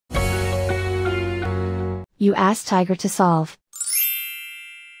You ask Tiger to solve.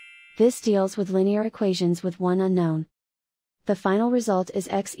 This deals with linear equations with one unknown. The final result is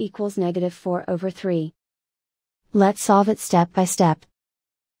x equals -4/3. Let's solve it step by step.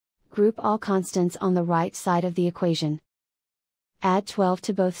 Group all constants on the right side of the equation. Add 12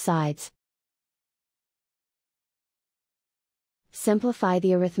 to both sides. Simplify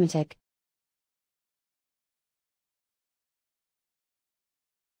the arithmetic.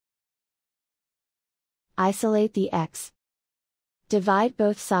 Isolate the x. Divide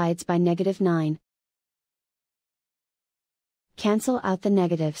both sides by -9. Cancel out the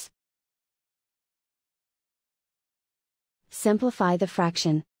negatives. Simplify the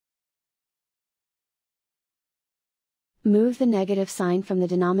fraction. Move the negative sign from the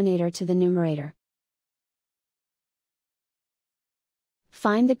denominator to the numerator.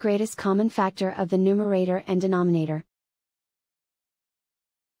 Find the greatest common factor of the numerator and denominator.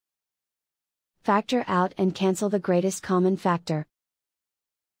 Factor out and cancel the greatest common factor.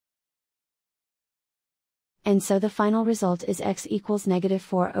 And so the final result is x equals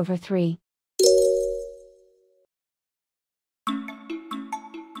 -4/3.